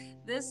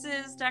This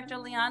is Dr.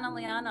 Liana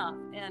Leonov,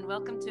 and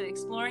welcome to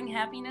Exploring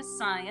Happiness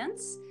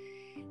Science.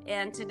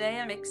 And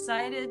today I'm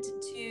excited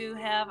to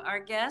have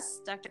our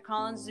guest, Dr.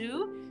 Colin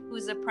Zhu, who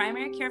is a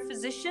primary care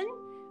physician,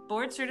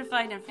 board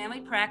certified in family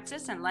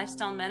practice and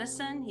lifestyle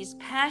medicine. He's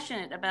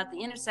passionate about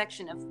the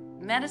intersection of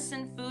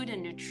medicine, food,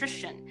 and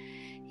nutrition.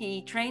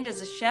 He trained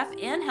as a chef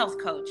and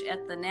health coach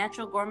at the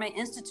Natural Gourmet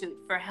Institute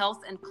for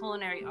Health and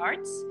Culinary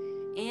Arts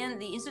and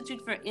the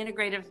Institute for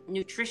Integrative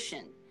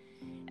Nutrition.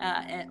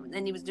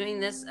 And he was doing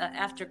this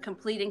after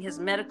completing his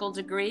medical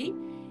degree.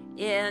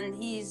 And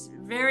he's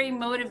very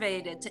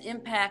motivated to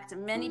impact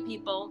many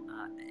people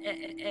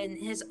in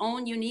his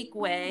own unique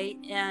way.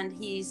 And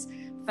he's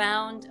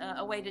found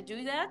a way to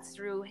do that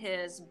through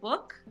his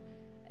book.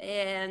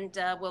 And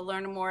we'll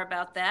learn more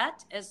about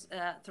that as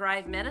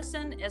Thrive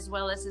Medicine, as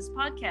well as his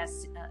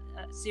podcast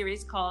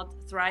series called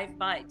Thrive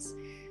Bites.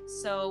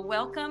 So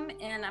welcome.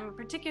 And I'm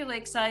particularly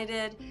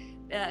excited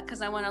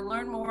because I want to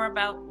learn more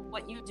about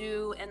what you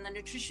do and the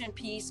nutrition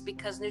piece,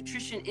 because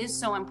nutrition is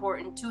so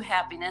important to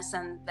happiness,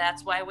 and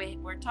that's why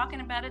we're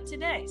talking about it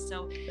today.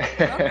 So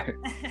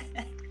welcome.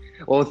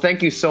 Well,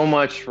 thank you so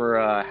much for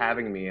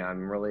having me.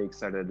 I'm really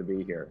excited to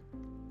be here.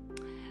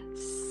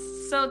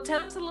 So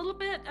tell us a little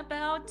bit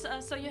about,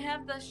 so you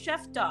have the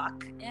Chef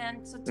Doc,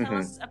 and so tell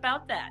us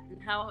about that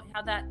and how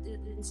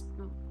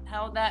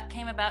that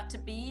came about to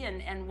be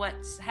and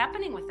what's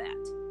happening with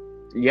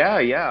that.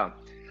 Yeah.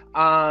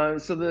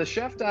 So the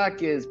Chef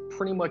Doc is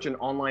pretty much an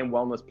online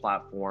wellness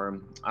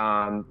platform,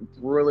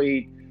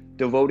 really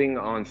devoting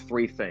on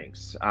three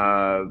things.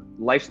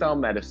 Lifestyle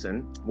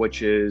medicine,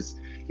 which is,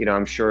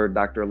 I'm sure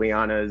Dr.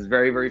 Liana is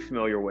very, very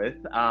familiar with.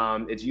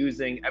 It's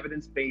using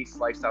evidence-based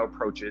lifestyle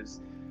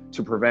approaches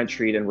to prevent,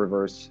 treat, and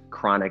reverse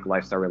chronic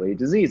lifestyle-related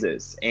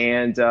diseases.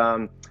 And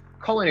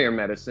culinary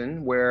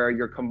medicine, where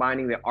you're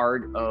combining the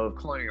art of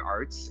culinary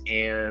arts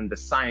and the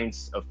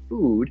science of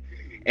food,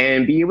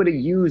 and be able to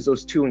use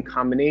those two in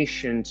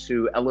combination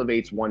to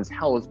elevate one's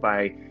health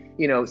by,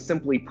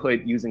 simply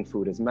put, using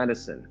food as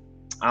medicine.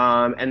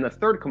 And the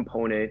third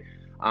component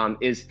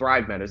is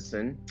Thrive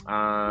Medicine,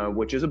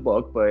 which is a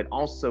book, but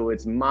also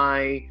it's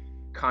my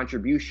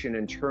contribution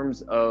in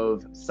terms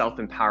of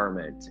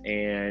self-empowerment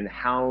and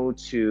how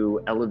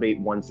to elevate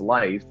one's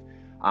life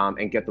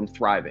and get them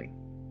thriving.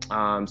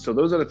 So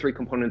those are the three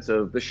components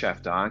of the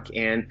Chef Doc.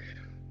 And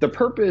the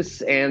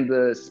purpose and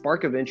the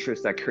spark of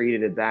interest that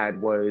created that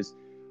was,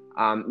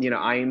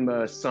 I'm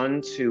a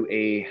son to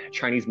a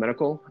Chinese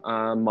medical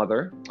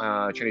mother,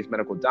 Chinese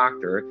medical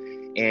doctor,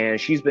 and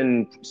she's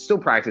been still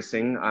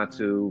practicing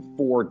to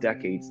 4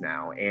 decades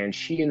now. And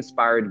she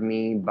inspired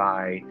me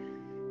by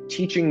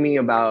teaching me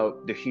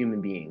about the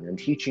human being and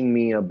teaching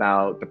me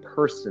about the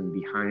person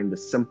behind the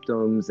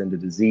symptoms and the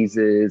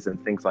diseases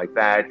and things like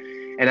that.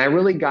 And I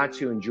really got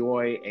to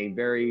enjoy a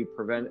very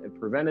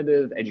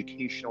preventative,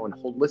 educational, and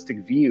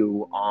holistic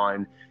view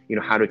on,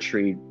 how to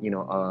treat,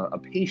 a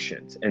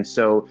patient. And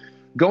so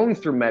going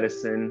through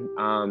medicine,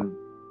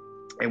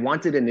 I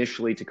wanted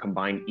initially to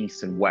combine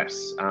East and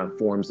West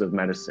forms of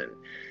medicine.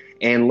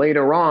 And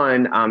later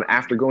on,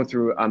 after going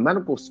through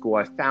medical school,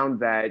 I found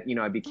that,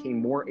 I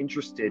became more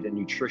interested in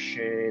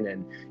nutrition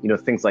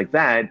and, things like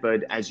that.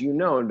 But as you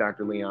know,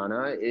 Dr.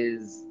 Liana,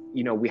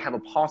 we have a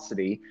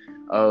paucity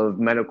of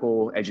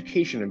medical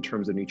education in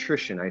terms of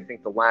nutrition. I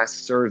think the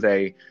last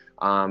survey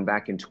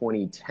back in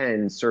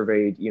 2010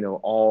 surveyed,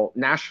 all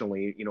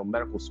nationally,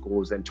 medical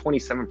schools, and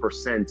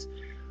 27%,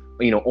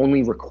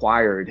 only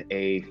required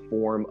a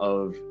form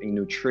of a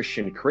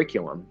nutrition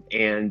curriculum.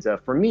 And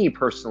for me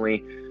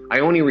personally, I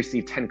only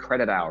received 10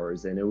 credit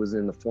hours, and it was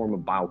in the form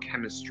of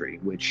biochemistry,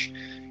 which,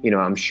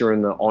 I'm sure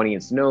in the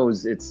audience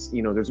knows it's,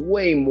 there's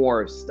way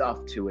more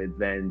stuff to it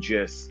than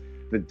just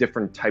the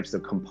different types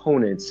of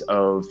components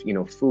of,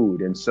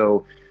 food. And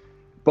so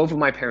both of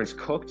my parents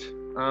cooked,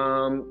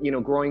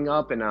 growing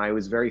up, and I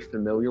was very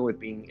familiar with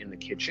being in the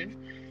kitchen.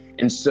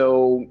 And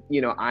so,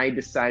 I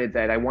decided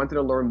that I wanted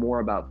to learn more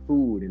about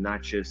food and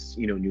not just,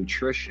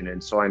 nutrition.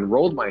 And so I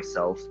enrolled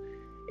myself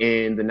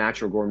in the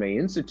Natural Gourmet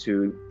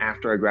Institute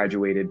after I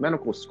graduated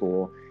medical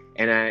school.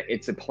 And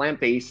it's a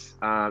plant-based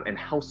and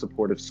health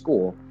supportive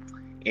school.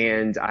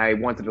 And I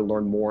wanted to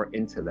learn more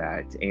into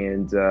that.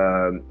 And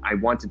I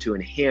wanted to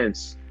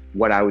enhance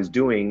what I was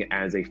doing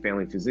as a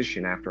family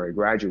physician after I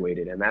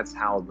graduated. And that's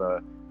how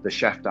the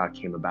Chef Doc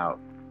came about.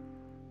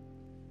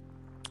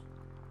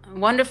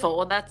 Wonderful.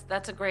 Well,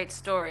 that's a great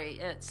story.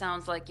 It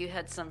sounds like you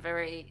had some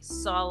very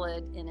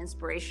solid and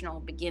inspirational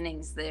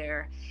beginnings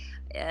there.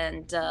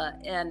 And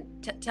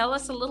tell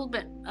us a little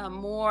bit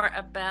more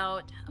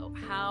about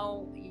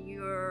how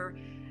you're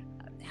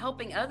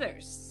helping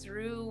others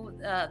through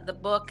the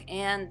book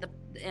and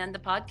the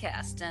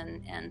podcast,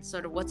 and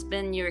sort of what's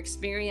been your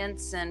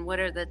experience and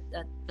what are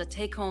the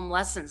take-home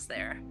lessons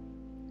there.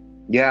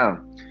 Yeah.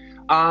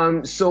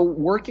 So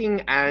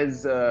working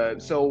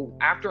so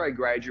after I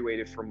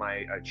graduated from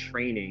my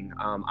training,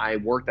 I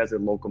worked as a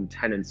locum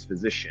tenens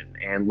physician,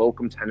 and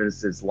locum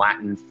tenens is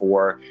Latin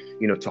for,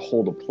 to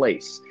hold a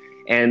place.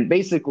 And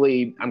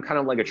basically I'm kind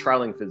of like a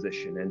traveling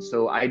physician. And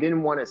so I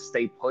didn't want to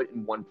stay put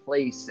in one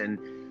place. And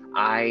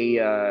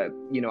I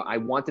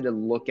wanted to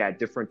look at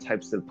different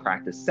types of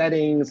practice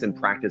settings and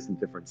practice in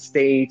different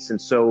states.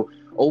 And so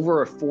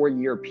over a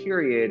 4-year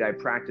period, I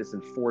practiced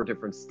in 4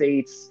 different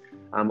states,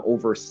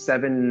 over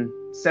seven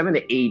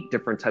to 8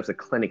 different types of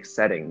clinic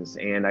settings.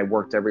 And I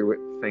worked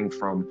everything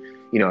from,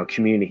 a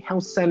community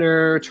health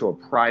center to a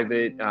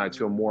private,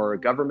 to a more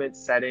government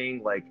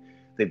setting like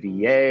the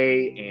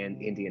VA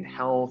and Indian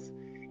Health.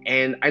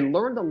 And I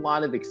learned a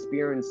lot of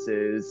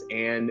experiences,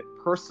 and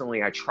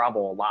personally, I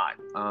travel a lot.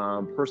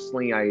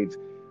 Personally,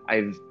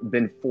 I've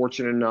been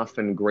fortunate enough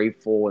and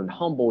grateful and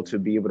humble to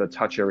be able to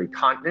touch every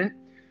continent.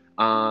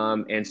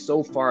 And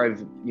so far,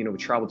 I've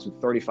traveled to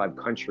 35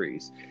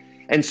 countries.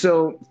 And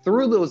so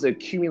through those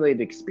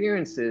accumulated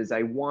experiences,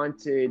 I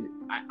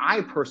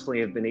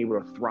personally have been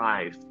able to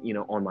thrive,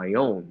 on my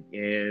own,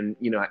 and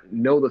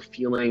know the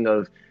feeling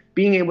of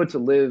being able to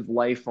live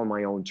life on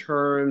my own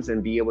terms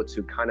and be able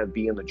to kind of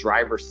be in the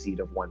driver's seat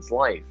of one's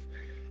life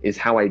is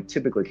how I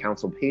typically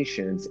counsel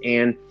patients.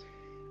 And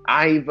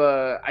I've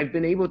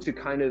been able to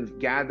kind of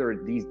gather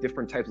these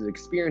different types of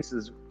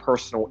experiences,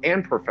 personal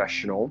and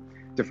professional,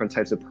 different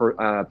types of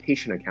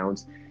patient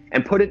accounts,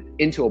 and put it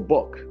into a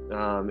book,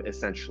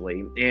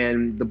 essentially.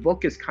 And the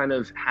book is kind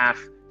of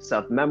half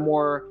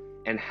self-memoir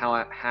and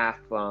half,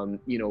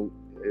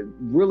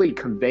 really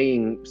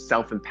conveying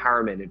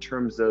self-empowerment in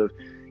terms of,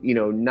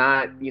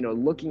 not,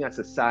 looking at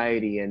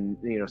society, and,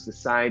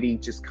 society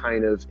just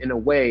kind of, in a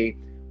way,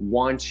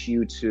 wants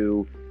you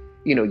to,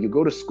 you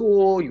go to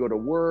school, you go to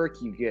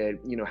work, you get,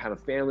 have a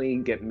family,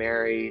 get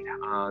married,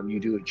 you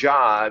do a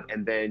job,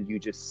 and then you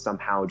just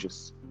somehow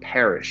just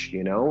perish,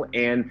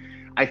 and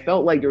I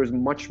felt like there was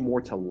much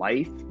more to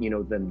life,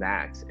 than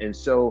that. And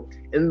so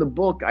in the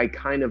book, I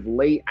kind of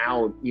lay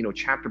out,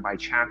 chapter by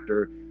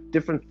chapter,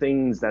 different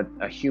things that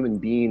a human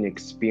being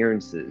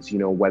experiences,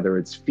 whether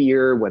it's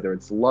fear, whether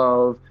it's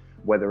love,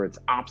 whether it's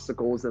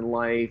obstacles in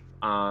life,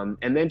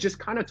 and then just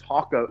kind of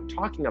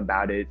talking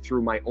about it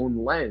through my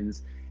own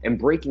lens and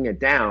breaking it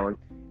down.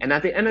 And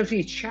at the end of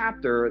each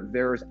chapter,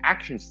 there's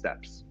action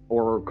steps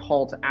or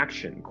call to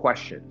action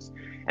questions.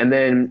 And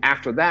then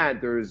after that,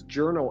 there's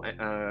journal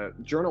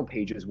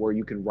pages where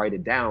you can write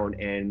it down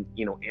and,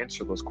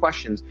 answer those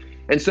questions.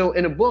 And so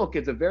in a book,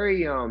 it's a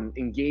very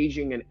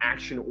engaging and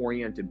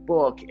action-oriented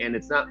book. And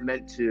it's not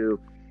meant to,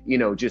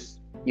 just,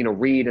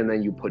 read and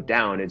then you put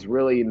down. It's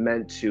really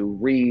meant to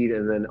read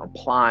and then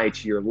apply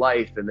to your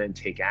life and then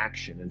take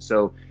action. And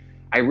so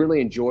I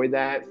really enjoy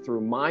that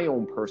through my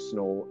own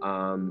personal,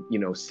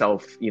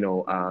 self,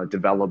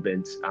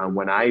 development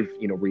when I've,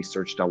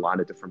 researched a lot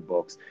of different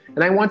books.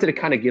 And I wanted to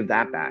kind of give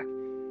that back.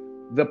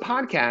 The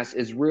podcast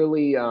is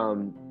really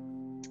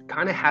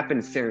kind of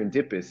happened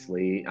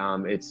serendipitously.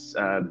 It's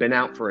been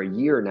out for a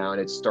year now,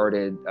 and it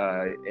started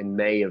in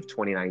May of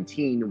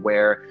 2019,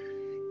 where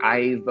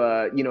I've,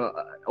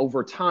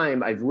 over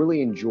time, I've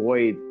really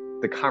enjoyed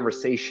the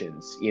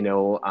conversations,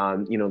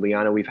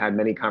 Liana, we've had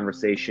many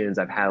conversations.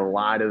 I've had a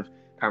lot of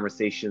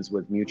conversations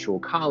with mutual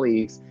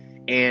colleagues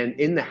and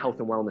in the health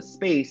and wellness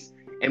space.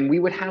 And we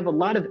would have a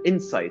lot of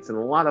insights and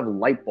a lot of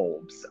light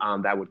bulbs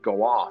that would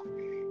go off.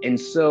 And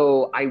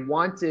so I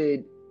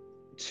wanted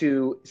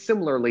to,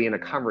 similarly in a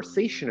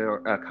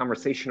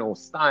conversational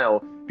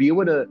style, be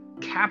able to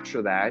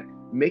capture that,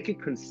 make it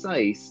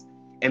concise,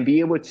 and be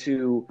able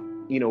to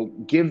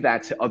give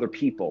that to other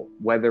people,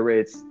 whether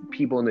it's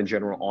people in the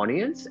general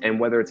audience and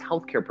whether it's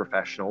healthcare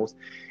professionals,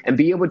 and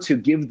be able to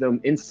give them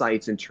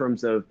insights in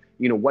terms of,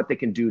 what they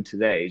can do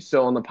today.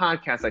 So on the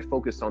podcast, I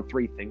focused on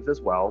 3 things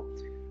as well: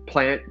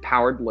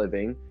 plant-powered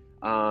living,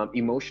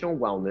 emotional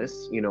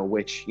wellness,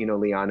 which,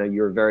 Liana,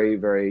 you're very,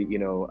 very,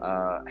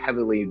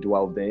 heavily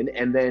dwelled in,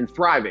 and then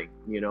thriving,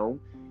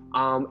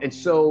 and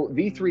so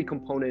these 3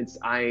 components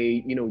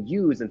I,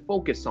 use and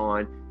focus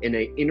on in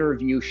an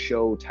interview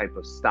show type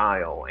of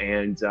style.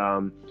 And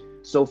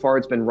so far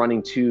it's been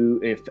running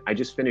I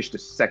just finished the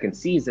 2nd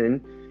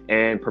season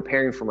and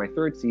preparing for my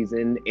 3rd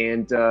season.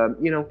 And,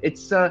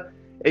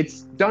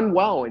 it's done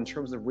well in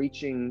terms of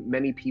reaching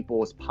many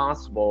people as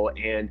possible.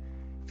 And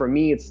for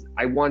me,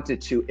 I wanted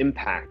to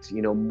impact,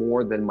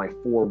 more than my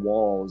 4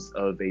 walls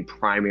of a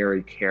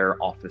primary care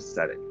office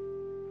setting.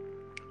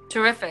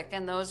 Terrific.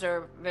 And those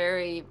are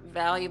very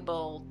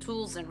valuable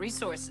tools and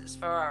resources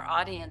for our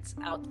audience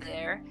out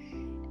there,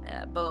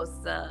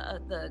 both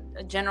the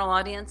general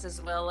audience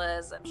as well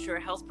as, I'm sure,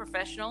 health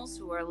professionals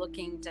who are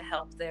looking to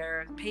help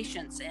their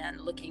patients and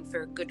looking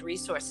for good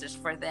resources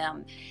for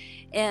them.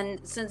 And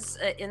since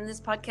in this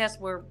podcast,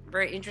 we're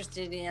very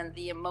interested in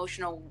the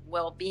emotional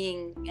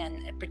well-being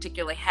and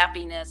particularly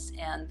happiness,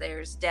 and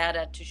there's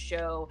data to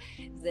show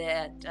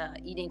that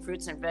eating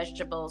fruits and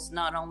vegetables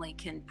not only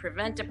can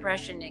prevent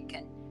depression, it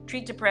can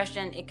treat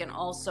depression, it can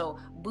also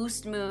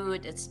boost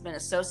mood. It's been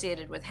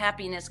associated with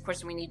happiness. Of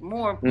course, we need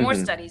more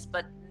studies,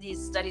 but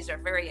these studies are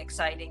very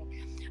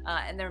exciting.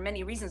 And there are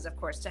many reasons, of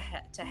course, to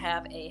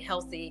have a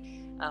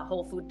healthy,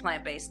 whole food,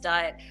 plant-based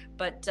diet.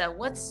 But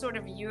what's sort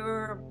of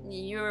your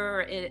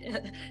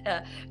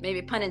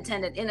maybe pun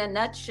intended, in a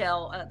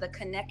nutshell, the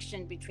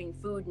connection between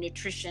food,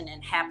 nutrition,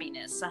 and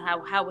happiness? So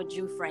how would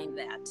you frame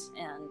that,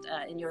 and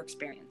in your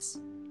experience?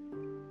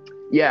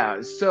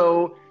 Yeah.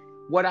 So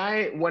what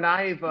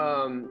I've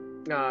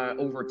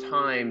over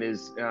time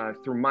is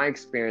through my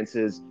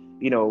experiences,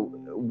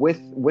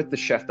 with the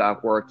chef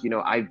doc work,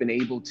 I've been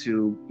able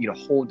to,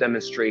 hold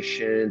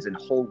demonstrations and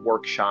hold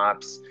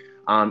workshops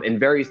in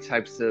various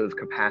types of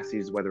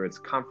capacities, whether it's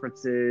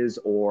conferences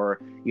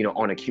or,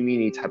 on a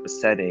community type of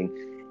setting.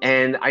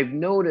 And I've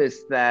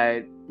noticed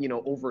that,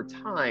 over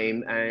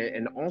time,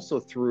 and also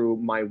through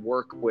my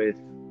work with,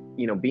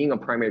 being a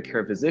primary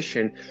care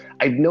physician,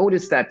 I've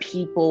noticed that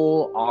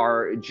people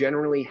are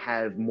generally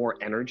have more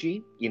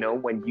energy,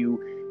 when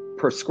you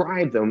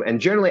prescribe them. And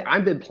generally,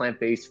 I've been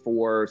plant-based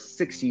for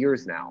 6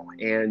 years now.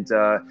 And,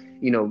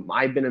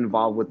 I've been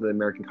involved with the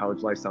American College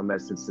of Lifestyle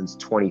Medicine since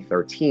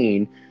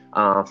 2013.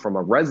 From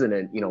a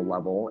resident,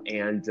 level,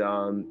 and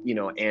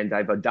and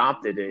I've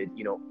adopted it,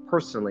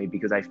 personally,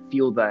 because I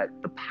feel that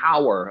the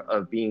power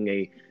of being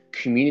a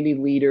community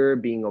leader,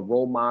 being a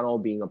role model,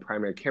 being a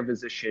primary care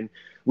physician,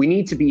 we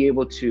need to be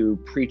able to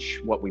preach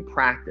what we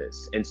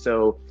practice. And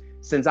so,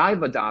 since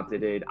I've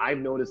adopted it, I've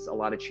noticed a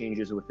lot of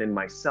changes within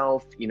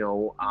myself,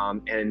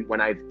 and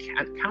when I've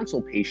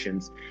counseled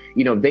patients,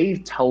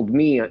 they've told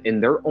me in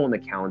their own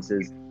accounts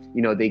is,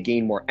 they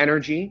gain more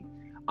energy.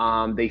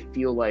 They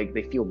feel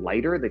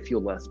lighter, they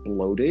feel less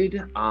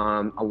bloated.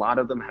 A lot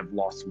of them have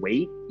lost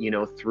weight,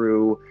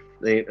 through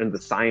the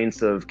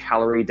science of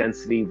calorie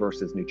density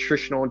versus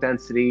nutritional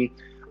density.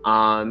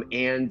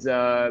 And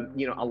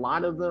a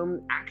lot of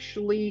them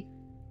actually,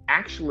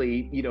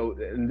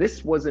 and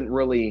this wasn't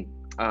really,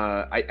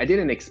 I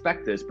didn't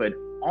expect this, but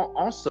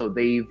also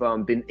they've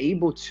been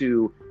able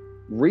to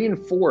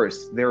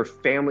reinforce their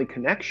family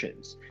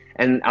connections.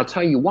 And I'll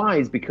tell you why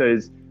is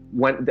because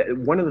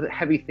one of the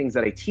heavy things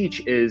that I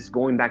teach is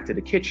going back to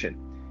the kitchen,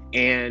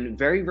 and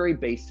very, very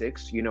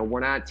basics. We're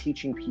not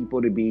teaching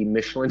people to be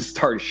Michelin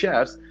starred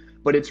chefs,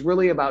 but it's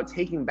really about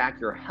taking back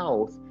your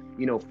health,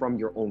 from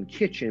your own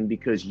kitchen,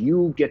 because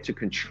you get to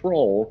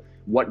control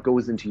what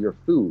goes into your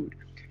food.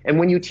 And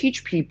when you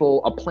teach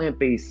people a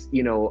plant-based,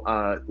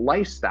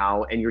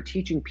 lifestyle, and you're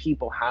teaching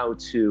people how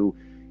to,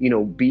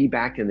 be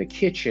back in the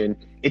kitchen,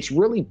 it's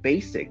really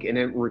basic, and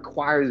it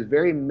requires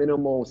very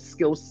minimal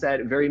skill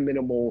set, very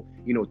minimal,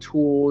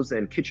 tools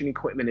and kitchen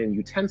equipment and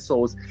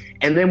utensils.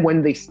 And then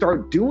when they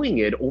start doing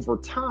it over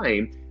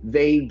time,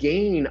 they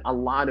gain a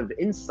lot of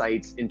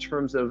insights in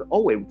terms of,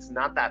 it's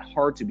not that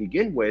hard to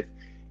begin with.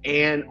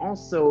 And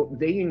also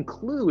they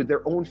include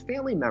their own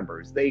family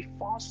members. They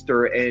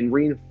foster and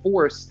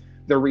reinforce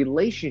their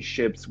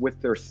relationships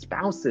with their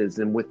spouses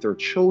and with their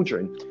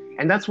children.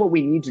 And that's what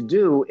we need to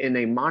do in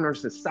a modern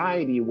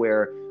society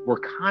where we're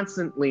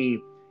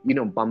constantly,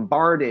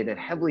 bombarded and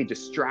heavily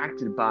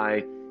distracted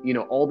by,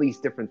 all these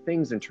different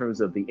things in terms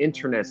of the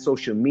internet,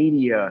 social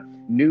media,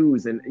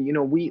 news. And,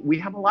 we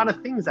have a lot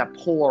of things that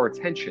pull our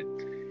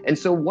attention. And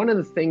so one of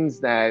the things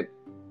that,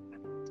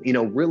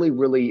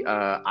 really,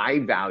 I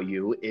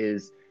value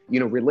is,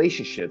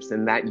 relationships,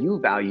 and that you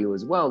value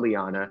as well,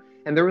 Liana.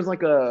 And there was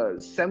like a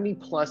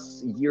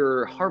 70+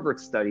 year Harvard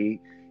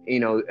study,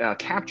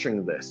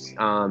 capturing this,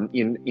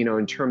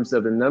 in terms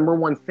of the number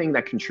one thing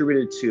that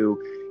contributed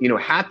to,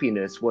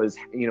 happiness was,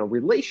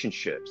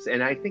 relationships.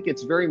 And I think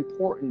it's very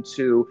important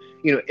to,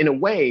 in a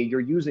way, you're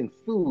using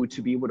food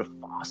to be able to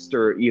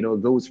foster,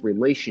 those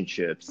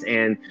relationships.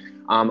 And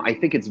I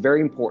think it's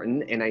very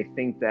important. And I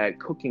think that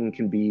cooking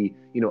can be,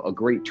 a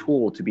great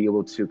tool to be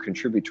able to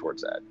contribute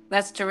towards that.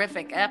 That's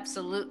terrific.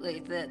 Absolutely.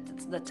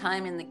 The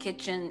time in the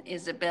kitchen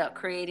is about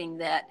creating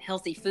that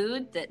healthy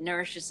food that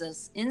nourishes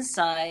us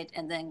inside,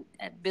 and then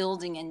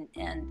building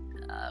and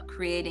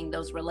creating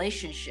those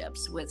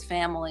relationships with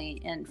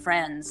family and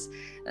friends.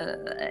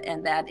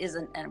 And that is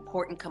an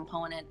important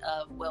component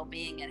of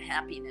well-being and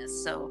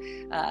happiness. So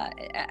I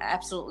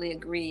absolutely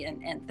agree.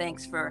 And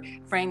thanks for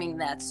framing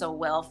that so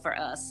well for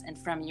us and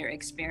from your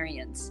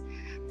experience.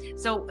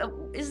 So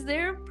is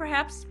there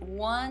perhaps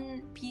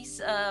one piece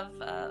of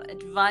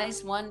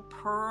advice, one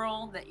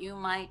pearl that you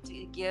might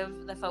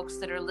give the folks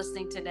that are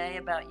listening today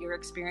about your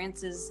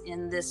experiences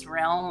in this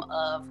realm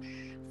of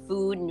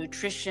food,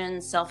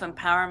 nutrition,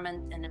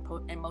 self-empowerment, and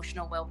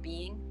emotional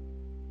well-being?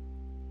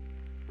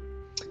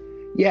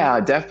 Yeah,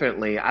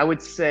 definitely. I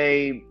would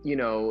say,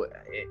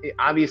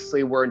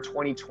 obviously we're in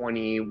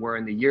 2020, we're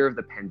in the year of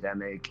the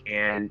pandemic,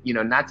 and,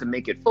 not to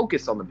make it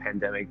focus on the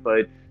pandemic,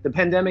 but the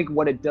pandemic,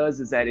 what it does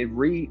is that it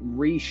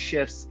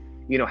reshifts,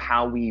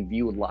 how we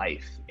view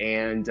life.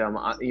 And,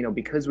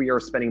 because we are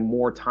spending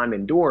more time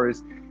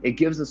indoors, it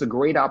gives us a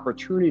great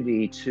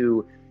opportunity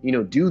to,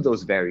 do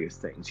those various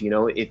things.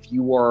 If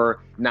you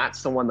are not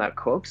someone that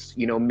cooks,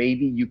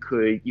 maybe you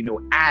could,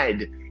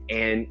 add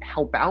and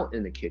help out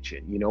in the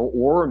kitchen,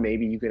 or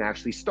maybe you can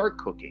actually start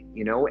cooking,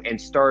 and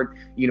start,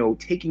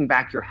 taking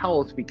back your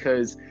health,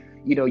 because,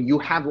 you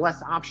have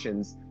less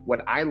options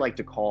what I like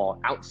to call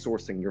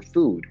outsourcing your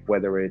food,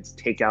 whether it's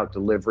takeout,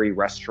 delivery,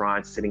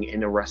 restaurants, sitting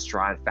in a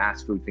restaurant,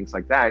 fast food, things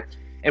like that.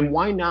 And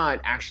why not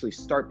actually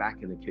start back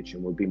in the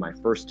kitchen would be my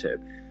first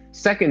tip.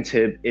 Second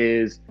tip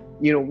is,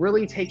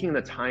 really taking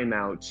the time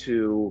out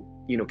to,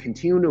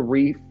 continue to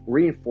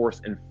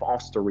reinforce and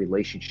foster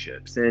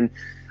relationships. And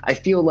I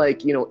feel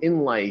like,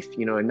 in life,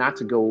 and not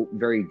to go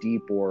very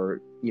deep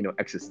or,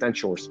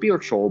 existential or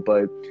spiritual,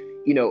 but,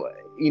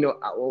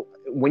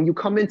 when you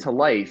come into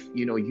life,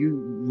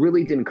 you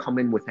really didn't come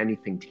in with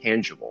anything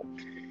tangible.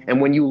 And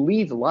when you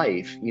leave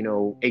life,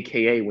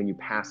 AKA when you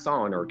pass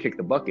on or kick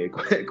the bucket,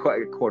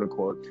 quote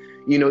unquote,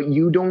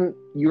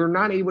 you're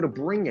not able to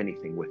bring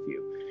anything with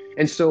you.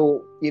 And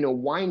so,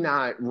 why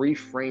not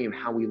reframe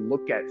how we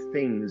look at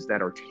things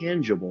that are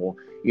tangible,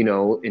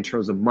 in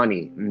terms of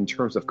money, in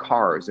terms of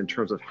cars, in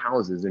terms of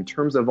houses, in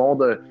terms of all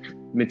the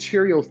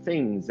material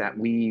things that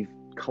we've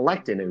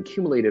collected and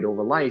accumulated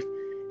over life.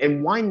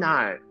 And why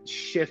not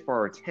shift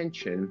our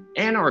attention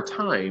and our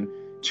time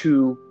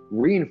to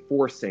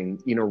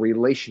reinforcing,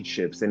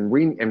 relationships and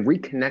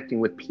reconnecting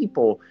with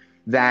people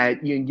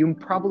that you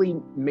probably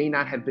may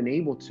not have been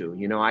able to.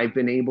 I've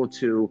been able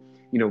to,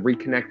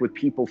 reconnect with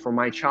people from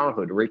my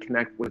childhood,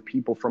 reconnect with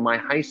people from my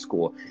high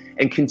school,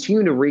 and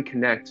continue to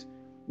reconnect,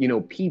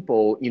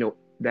 people,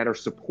 that are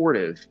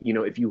supportive,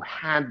 if you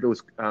have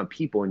those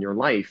people in your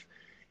life,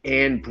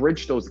 and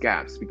bridge those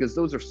gaps, because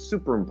those are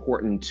super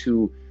important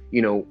to,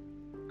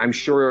 I'm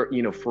sure,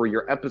 for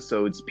your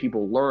episodes,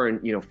 people learn,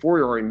 for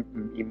your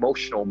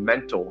emotional,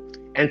 mental,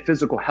 and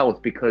physical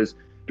health, because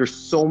there's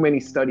so many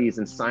studies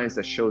and science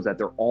that shows that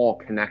they're all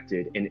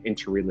connected and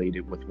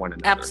interrelated with one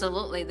another.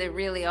 Absolutely. They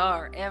really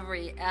are.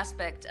 Every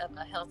aspect of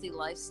a healthy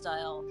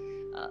lifestyle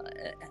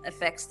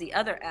affects the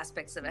other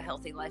aspects of a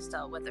healthy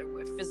lifestyle, whether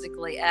we're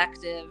physically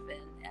active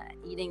and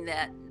eating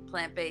that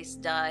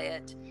plant-based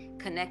diet,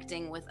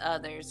 connecting with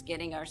others,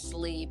 getting our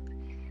sleep,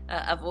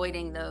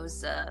 avoiding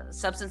those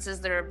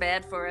substances that are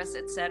bad for us,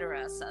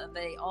 etc. So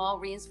they all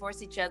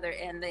reinforce each other,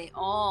 and they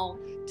all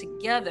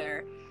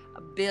together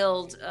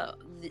build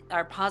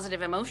our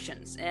positive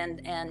emotions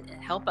and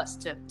help us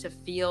to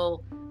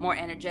feel more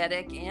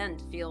energetic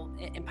and feel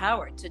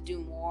empowered to do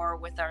more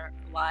with our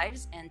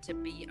lives and to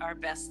be our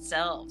best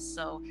selves.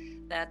 So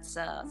that's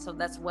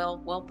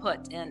well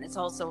put, and it's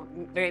also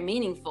very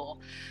meaningful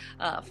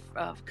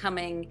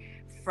coming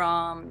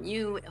from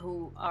you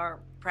who are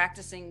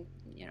practicing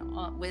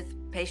with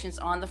patients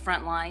on the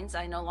front lines.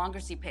 I no longer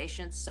see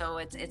patients, so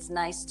it's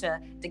nice to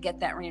get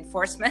that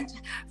reinforcement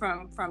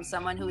from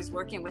someone who's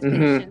working with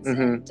patients,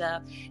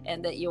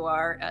 and that you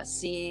are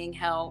seeing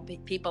how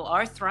people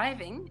are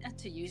thriving,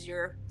 to use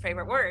your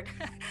favorite word,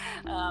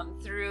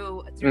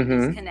 through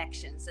these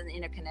connections and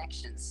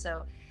interconnections.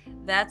 So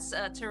that's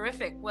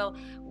terrific. Well,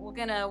 we're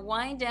going to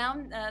wind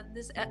down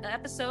this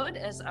episode,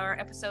 as our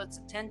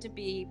episodes tend to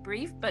be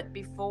brief. But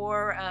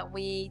before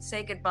we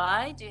say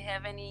goodbye, do you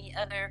have any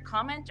other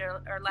comment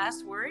or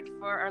last word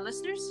for our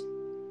listeners?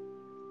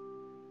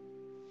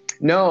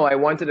 No, I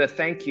wanted to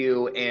thank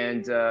you,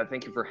 and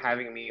thank you for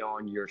having me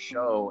on your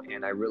show,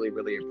 and I really,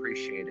 really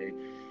appreciate it.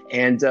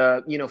 And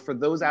for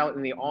those out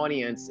in the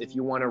audience, if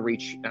you want to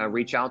reach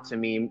out to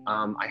me,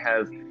 I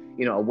have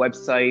a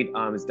website.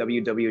 It's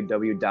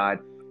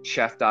www.chefdoczhu.com,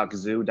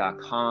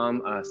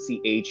 ChefDoczhu.com.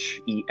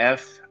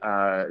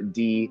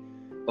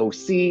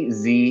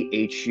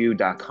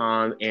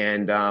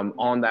 And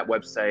on that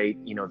website,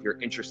 if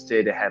you're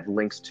interested, I have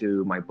links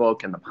to my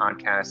book and the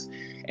podcast.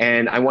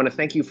 And I want to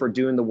thank you for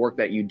doing the work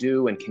that you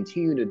do and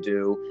continue to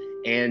do.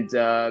 And,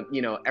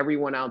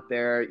 everyone out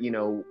there,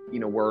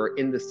 we're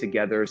in this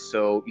together.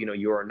 So,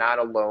 you are not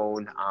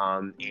alone.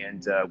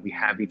 And we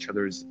have each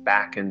other's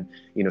back and,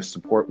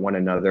 support one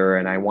another.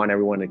 And I want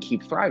everyone to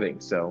keep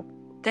thriving. So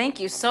thank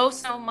you so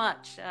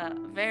much.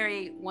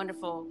 Very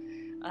wonderful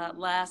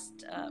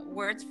last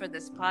words for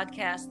this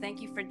podcast.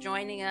 Thank you for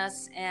joining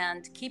us,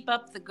 and keep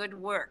up the good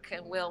work.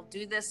 And we'll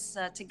do this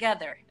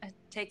together.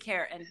 Take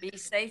care and be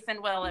safe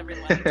and well,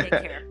 everyone. Take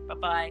care.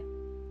 Bye-bye.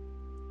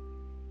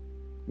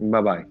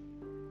 Bye-bye.